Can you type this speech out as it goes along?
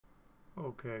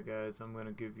Okay guys, I'm going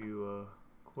to give you a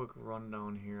quick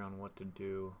rundown here on what to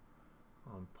do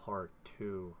on part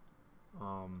 2.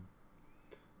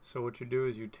 So what you do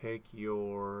is you take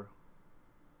your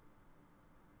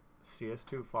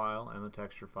CS2 file and the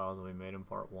texture files that we made in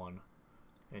part 1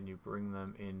 and you bring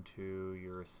them into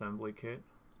your assembly kit,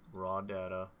 raw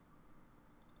data,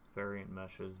 variant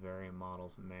meshes, variant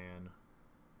models, man,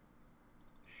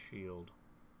 shield.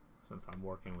 Since I'm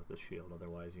working with the shield,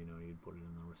 otherwise you'd put it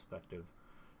in the respective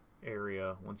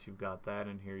area. Once you've got that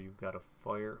in here, you've got to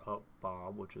fire up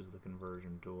Bob, which is the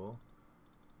conversion tool.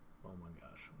 Oh my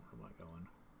gosh, where am I going?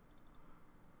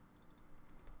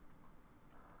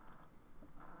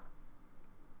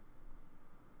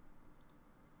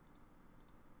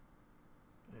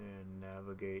 And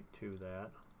navigate to that.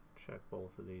 Check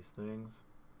both of these things.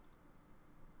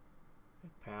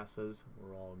 It passes.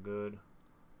 We're all good.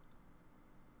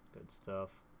 Good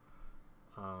stuff.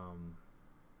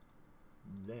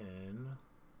 Then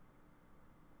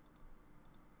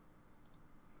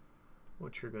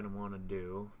what you're going to want to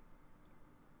do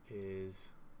is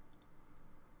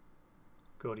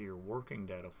go to your working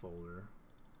data folder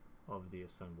of the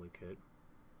assembly kit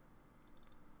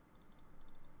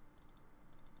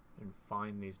and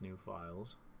find these new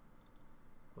files.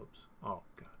 Oops. Oh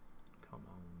god, come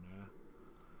on now.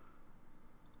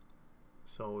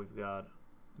 So we've got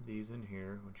these in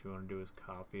here. What you want to do is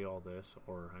copy all this,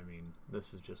 or I mean,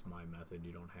 this is just my method.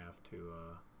 You don't have to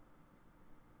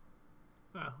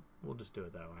we'll just do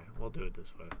it that way. We'll do it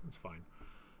this way. It's fine.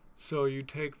 So you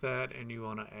take that and you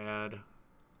want to add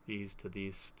these to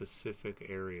these specific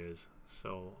areas.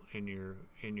 So in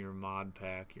your mod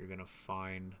pack, you're gonna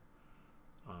find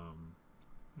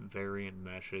variant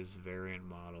meshes, variant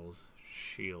models,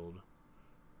 shield,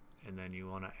 and then you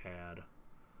want to add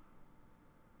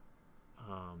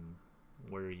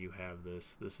where you have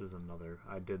this. This is another.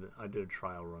 I did a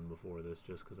trial run before this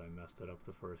just because I messed it up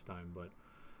the first time. But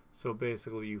so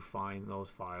basically, you find those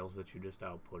files that you just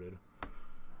outputted,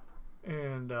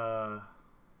 and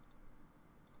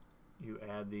you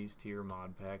add these to your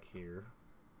mod pack here,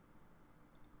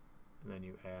 and then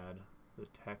you add the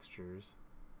textures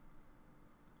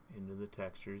into the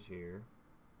textures here.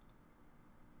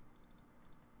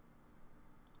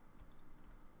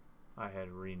 I had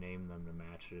to rename them to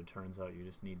match it. It turns out you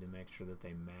just need to make sure that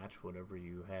they match whatever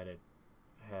you had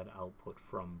output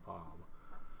from Bob.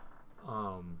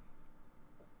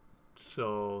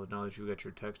 So now that you got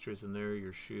your textures in there,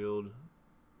 your shield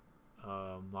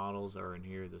models are in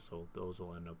here. Those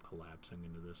will end up collapsing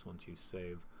into this once you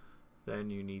save. Then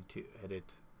you need to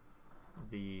edit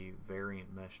the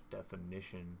variant mesh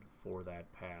definition for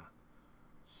that path.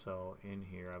 So in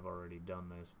here, I've already done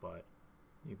this, but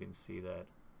you can see that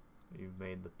you've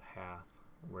made the path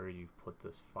where you've put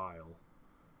this file.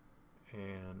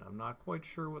 And I'm not quite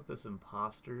sure what this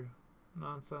imposter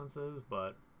nonsense is,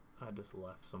 but I just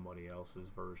left somebody else's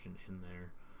version in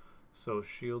there. So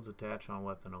shields attached on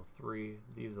weapon 03,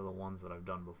 these are the ones that I've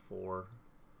done before.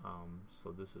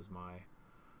 So this is my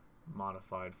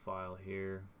modified file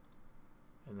here,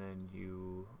 and then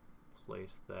you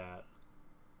place that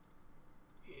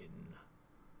in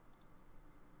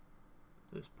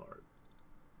this part.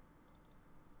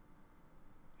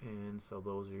 And so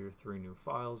those are your 3 new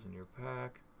files in your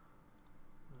pack.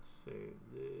 Let's save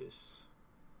this.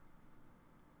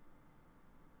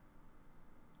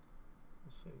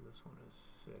 We'll save this one as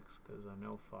 6 because I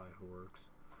know 5 works.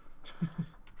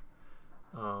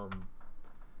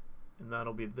 And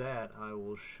that'll be that. I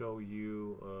will show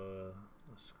you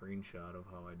a screenshot of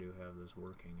how I do have this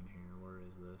working in here. Where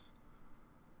is this?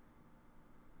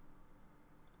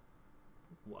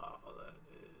 Wow, that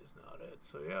is not it.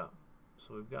 So yeah.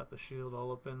 So we've got the shield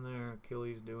all up in there.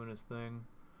 Achilles doing his thing.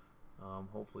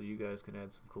 Hopefully you guys can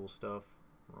add some cool stuff.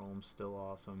 Rome's still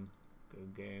awesome.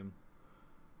 Good game.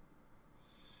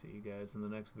 See you guys in the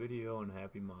next video, and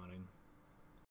happy modding.